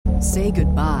Say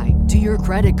goodbye to your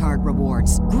credit card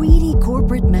rewards. Greedy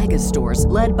corporate mega stores,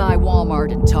 led by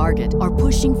Walmart and Target, are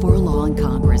pushing for a law in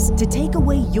Congress to take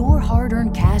away your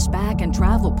hard-earned cash back and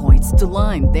travel points to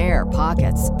line their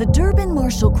pockets. The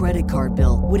Durbin-Marshall credit card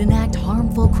bill would enact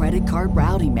harmful credit card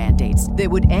routing mandates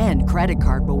that would end credit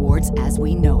card rewards as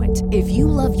we know it. If you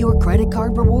love your credit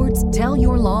card rewards, tell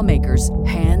your lawmakers,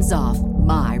 hands off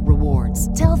my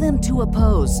rewards. Tell them to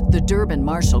oppose the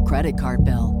Durbin-Marshall credit card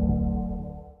bill.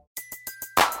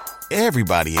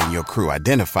 Everybody in your crew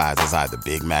identifies as either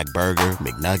Big Mac Burger,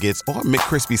 McNuggets, or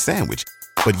McCrispy Sandwich.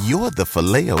 But you're the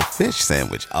Filet-O-Fish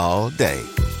Sandwich all day.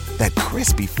 That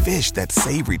crispy fish, that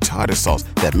savory tartar sauce,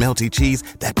 that melty cheese,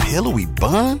 that pillowy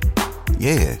bun.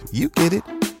 Yeah, you get it.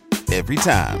 Every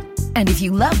time. And if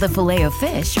you love the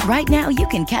Filet-O-Fish, right now you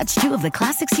can catch two of the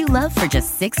classics you love for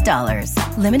just $6.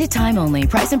 Limited time only.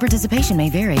 Price and participation may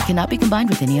vary. Cannot be combined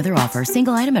with any other offer.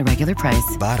 Single item at regular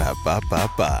price.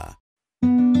 Ba-da-ba-ba-ba.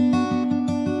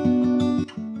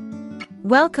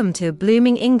 Welcome to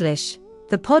Blooming English,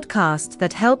 the podcast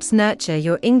that helps nurture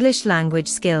your English language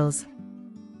skills.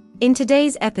 In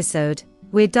today's episode,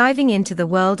 we're diving into the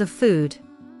world of food.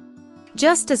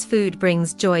 Just as food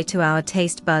brings joy to our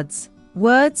taste buds,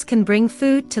 words can bring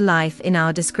food to life in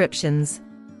our descriptions.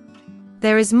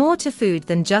 There is more to food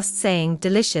than just saying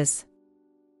delicious.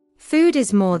 Food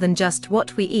is more than just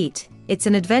what we eat, it's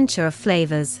an adventure of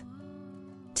flavors.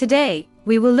 Today,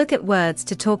 we will look at words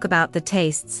to talk about the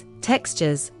tastes,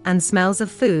 textures, and smells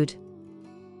of food.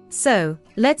 So,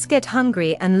 let's get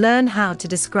hungry and learn how to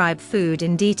describe food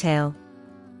in detail.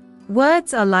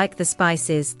 Words are like the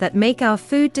spices that make our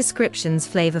food descriptions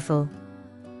flavorful.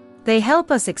 They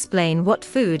help us explain what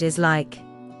food is like.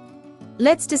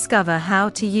 Let's discover how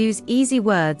to use easy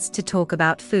words to talk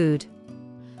about food.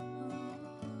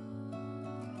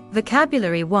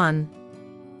 Vocabulary 1.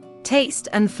 Taste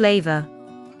and flavor.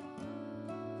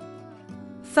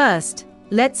 First,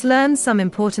 let's learn some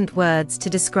important words to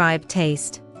describe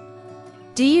taste.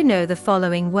 Do you know the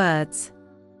following words?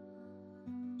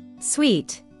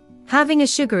 Sweet, having a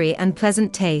sugary and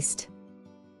pleasant taste.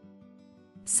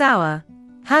 Sour,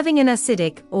 having an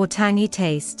acidic or tangy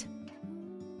taste.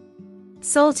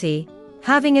 Salty,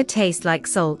 having a taste like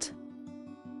salt.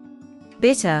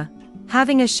 Bitter,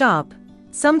 having a sharp,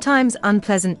 sometimes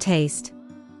unpleasant taste.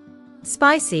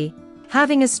 Spicy,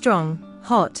 having a strong,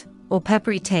 hot, or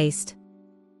peppery taste.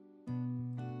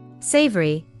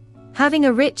 Savory, having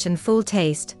a rich and full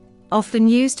taste, often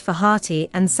used for hearty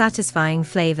and satisfying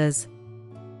flavors.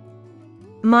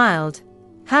 Mild,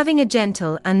 having a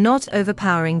gentle and not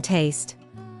overpowering taste.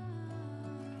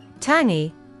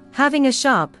 Tangy, having a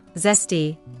sharp,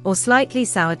 zesty, or slightly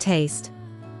sour taste.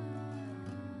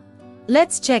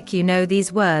 Let's check you know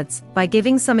these words by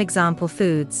giving some example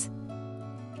foods.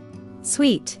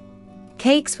 Sweet.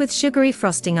 Cakes with sugary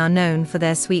frosting are known for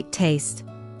their sweet taste.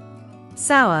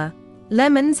 Sour.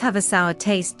 Lemons have a sour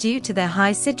taste due to their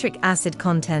high citric acid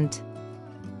content.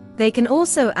 They can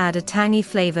also add a tangy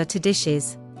flavor to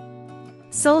dishes.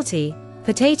 Salty.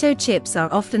 Potato chips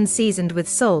are often seasoned with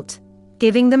salt,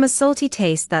 giving them a salty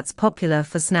taste that's popular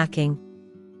for snacking.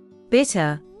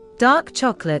 Bitter. Dark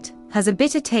chocolate has a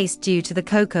bitter taste due to the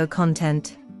cocoa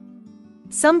content.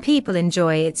 Some people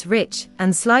enjoy its rich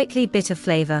and slightly bitter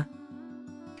flavor.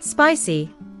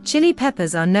 Spicy. Chili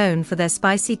peppers are known for their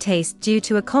spicy taste due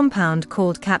to a compound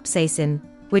called capsaicin,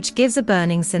 which gives a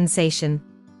burning sensation.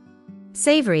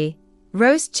 Savory.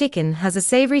 Roast chicken has a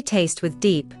savory taste with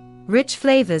deep, rich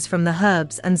flavors from the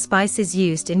herbs and spices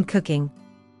used in cooking.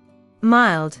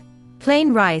 Mild.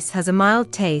 Plain rice has a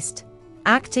mild taste,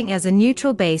 acting as a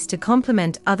neutral base to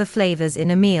complement other flavors in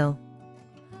a meal.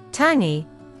 Tangy.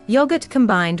 Yogurt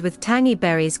combined with tangy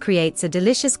berries creates a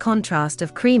delicious contrast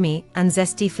of creamy and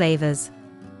zesty flavors.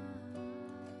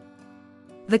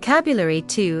 Vocabulary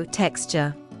 2.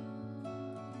 Texture.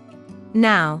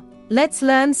 Now, let's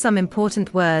learn some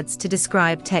important words to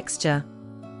describe texture.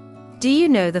 Do you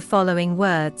know the following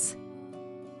words?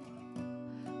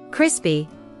 Crispy,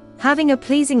 having a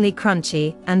pleasingly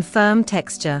crunchy and firm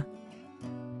texture.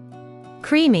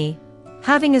 Creamy,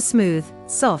 having a smooth,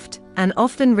 soft, and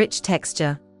often rich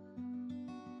texture.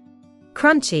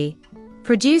 Crunchy,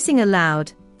 producing a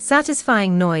loud,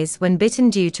 satisfying noise when bitten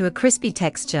due to a crispy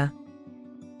texture.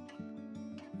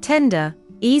 Tender,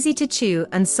 easy to chew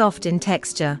and soft in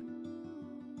texture.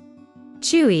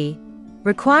 Chewy,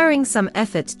 requiring some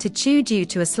effort to chew due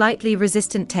to a slightly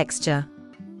resistant texture.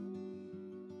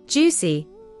 Juicy,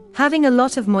 having a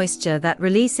lot of moisture that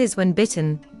releases when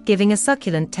bitten, giving a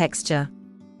succulent texture.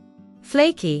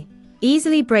 Flaky,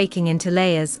 easily breaking into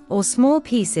layers or small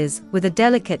pieces with a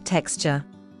delicate texture.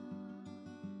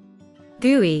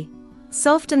 Gooey,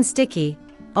 Soft and sticky,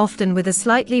 often with a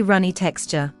slightly runny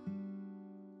texture.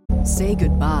 Say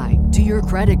goodbye to your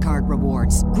credit card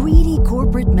rewards. Greedy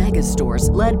corporate mega stores,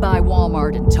 led by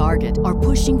Walmart and Target, are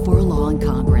pushing for a law in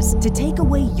Congress to take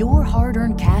away your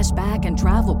hard-earned cash back and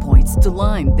travel points to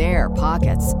line their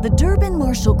pockets. The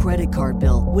Durbin-Marshall credit card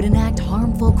bill would enact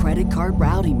harmful credit card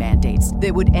routing mandates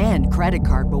that would end credit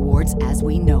card rewards as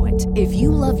we know it. If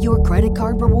you love your credit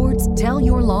card rewards, tell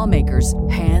your lawmakers,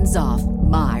 hands off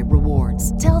my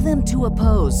rewards. Tell them to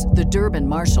oppose the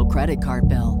Durbin-Marshall credit card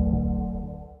bill.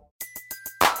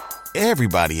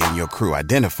 Everybody in your crew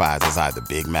identifies as either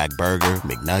Big Mac Burger,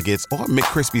 McNuggets, or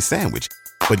McCrispy Sandwich.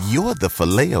 But you're the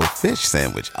Filet-O-Fish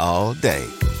Sandwich all day.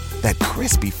 That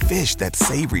crispy fish, that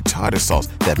savory tartar sauce,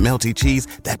 that melty cheese,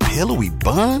 that pillowy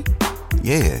bun.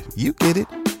 Yeah, you get it.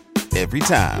 Every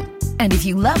time. And if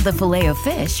you love the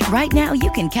Filet-O-Fish, right now you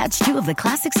can catch two of the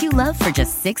classics you love for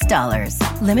just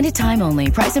 $6. Limited time only.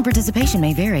 Price and participation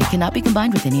may vary. Cannot be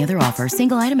combined with any other offer.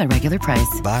 Single item at regular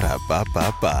price.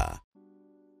 Ba-da-ba-ba-ba.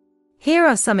 Here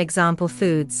are some example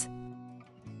foods.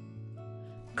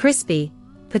 Crispy.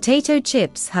 Potato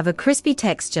chips have a crispy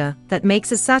texture that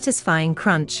makes a satisfying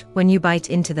crunch when you bite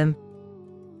into them.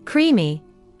 Creamy.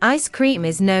 Ice cream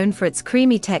is known for its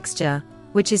creamy texture,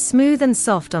 which is smooth and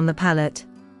soft on the palate.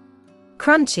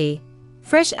 Crunchy.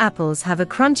 Fresh apples have a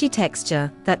crunchy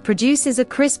texture that produces a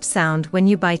crisp sound when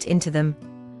you bite into them.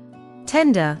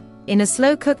 Tender. In a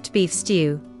slow-cooked beef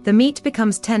stew, the meat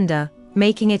becomes tender,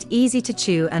 making it easy to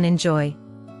chew and enjoy.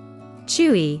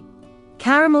 Chewy.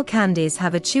 Caramel candies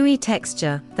have a chewy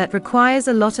texture that requires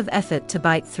a lot of effort to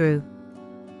bite through.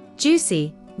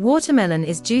 Juicy. Watermelon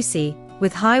is juicy,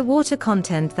 with high water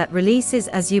content that releases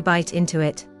as you bite into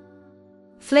it.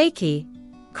 Flaky.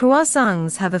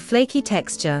 Croissants have a flaky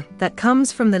texture that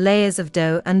comes from the layers of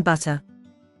dough and butter.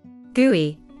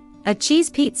 Gooey. A cheese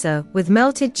pizza with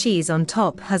melted cheese on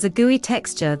top has a gooey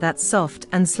texture that's soft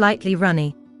and slightly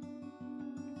runny.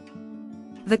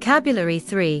 Vocabulary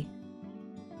 3.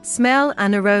 Smell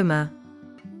and aroma.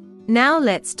 Now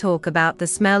let's talk about the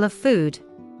smell of food.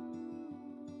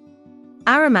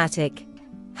 Aromatic.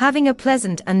 Having a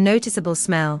pleasant and noticeable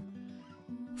smell.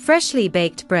 Freshly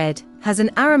baked bread has an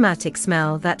aromatic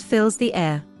smell that fills the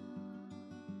air.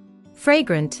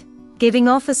 Fragrant. Giving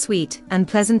off a sweet and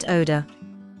pleasant odor.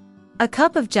 A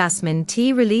cup of jasmine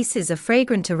tea releases a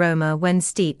fragrant aroma when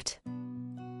steeped.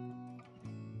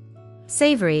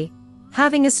 Savory.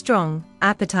 Having a strong,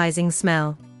 appetizing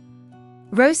smell.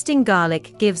 Roasting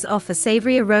garlic gives off a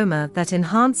savory aroma that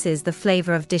enhances the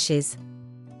flavor of dishes.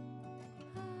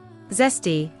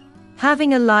 Zesty.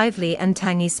 Having a lively and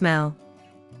tangy smell.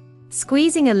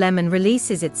 Squeezing a lemon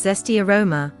releases its zesty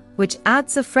aroma, which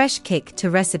adds a fresh kick to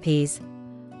recipes.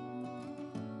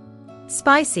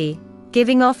 Spicy.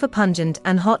 Giving off a pungent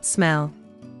and hot smell.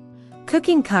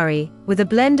 Cooking curry with a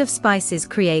blend of spices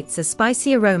creates a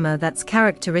spicy aroma that's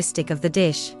characteristic of the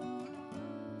dish.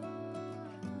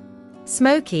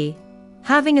 Smoky.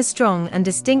 Having a strong and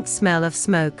distinct smell of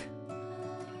smoke.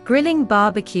 Grilling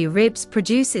barbecue ribs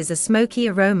produces a smoky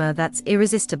aroma that's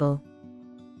irresistible.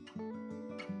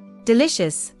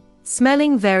 Delicious.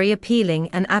 Smelling very appealing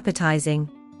and appetizing.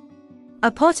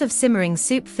 A pot of simmering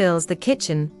soup fills the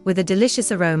kitchen with a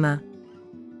delicious aroma.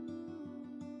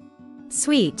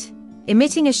 Sweet.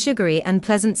 Emitting a sugary and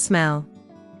pleasant smell.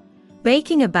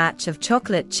 Baking a batch of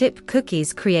chocolate chip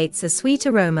cookies creates a sweet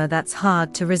aroma that's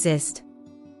hard to resist.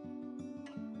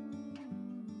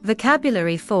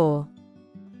 Vocabulary 4.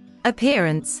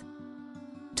 Appearance.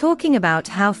 Talking about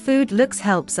how food looks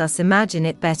helps us imagine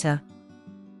it better.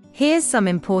 Here's some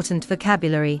important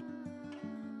vocabulary.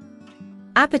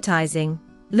 Appetizing.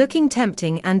 Looking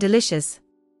tempting and delicious.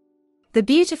 The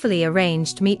beautifully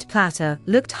arranged meat platter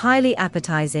looked highly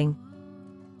appetizing.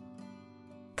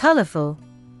 Colorful.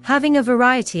 Having a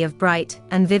variety of bright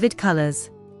and vivid colors.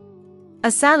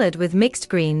 A salad with mixed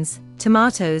greens,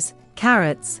 tomatoes,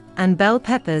 carrots, and bell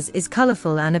peppers is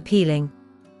colorful and appealing.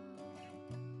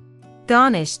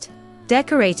 Garnished.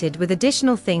 Decorated with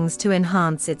additional things to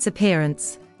enhance its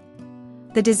appearance.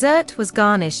 The dessert was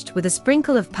garnished with a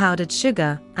sprinkle of powdered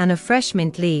sugar and a fresh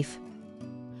mint leaf.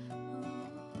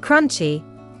 Crunchy.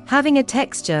 Having a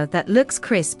texture that looks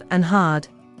crisp and hard.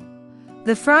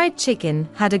 The fried chicken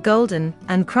had a golden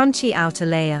and crunchy outer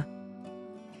layer.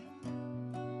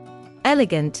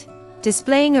 Elegant.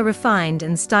 Displaying a refined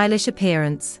and stylish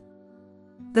appearance.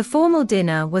 The formal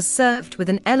dinner was served with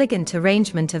an elegant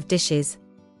arrangement of dishes.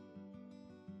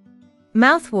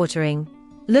 Mouth-watering.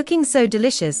 Looking so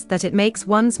delicious that it makes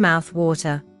one's mouth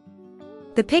water.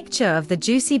 The picture of the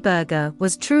juicy burger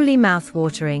was truly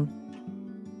mouth-watering.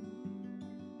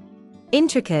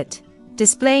 Intricate.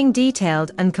 displaying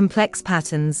detailed and complex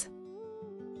patterns.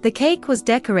 The cake was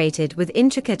decorated with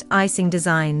intricate icing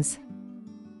designs.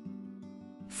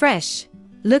 Fresh,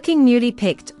 looking newly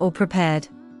picked or prepared.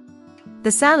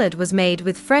 The salad was made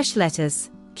with fresh lettuce,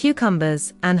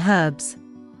 cucumbers, and herbs.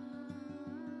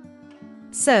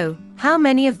 So, how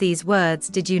many of these words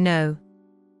did you know?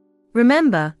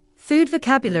 Remember, food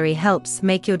vocabulary helps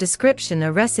make your description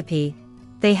a recipe.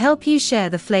 They help you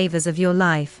share the flavors of your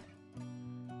life.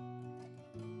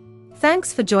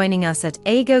 Thanks for joining us at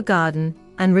Ago Garden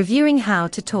and reviewing how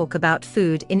to talk about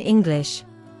food in English.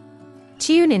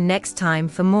 Tune in next time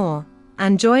for more,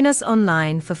 and join us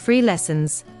online for free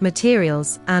lessons,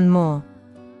 materials, and more.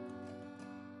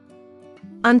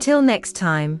 Until next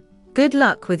time, good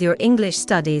luck with your English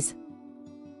studies.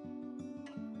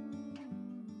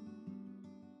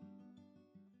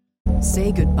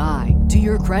 Say goodbye to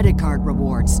your credit card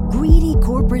rewards. Greedy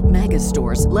corporate mega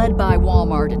stores, led by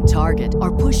Walmart and Target,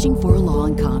 are pushing for a law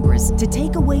in Congress to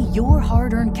take away your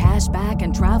hard-earned cash back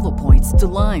and travel points to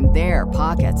line their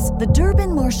pockets. The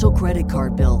Durbin-Marshall credit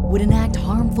card bill would enact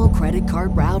harmful credit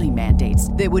card routing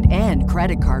mandates that would end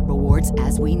credit card rewards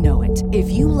as we know it.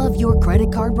 If you love your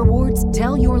credit card rewards,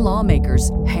 tell your lawmakers,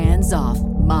 hands off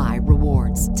my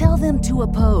rewards. Tell them to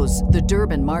oppose the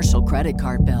Durbin-Marshall credit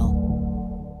card bill.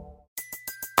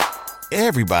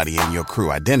 Everybody in your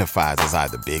crew identifies as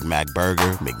either Big Mac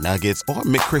Burger, McNuggets, or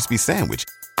McCrispy Sandwich.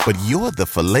 But you're the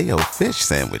Filet-O-Fish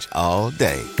Sandwich all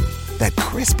day. That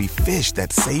crispy fish,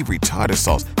 that savory tartar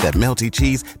sauce, that melty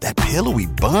cheese, that pillowy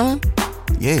bun.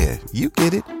 Yeah, you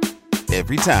get it.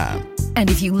 Every time. And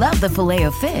if you love the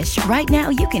Filet-O-Fish, right now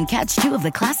you can catch two of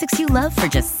the classics you love for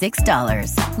just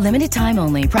 $6. Limited time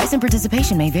only. Price and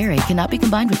participation may vary. Cannot be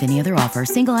combined with any other offer.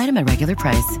 Single item at regular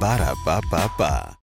price. Ba-da-ba-ba-ba.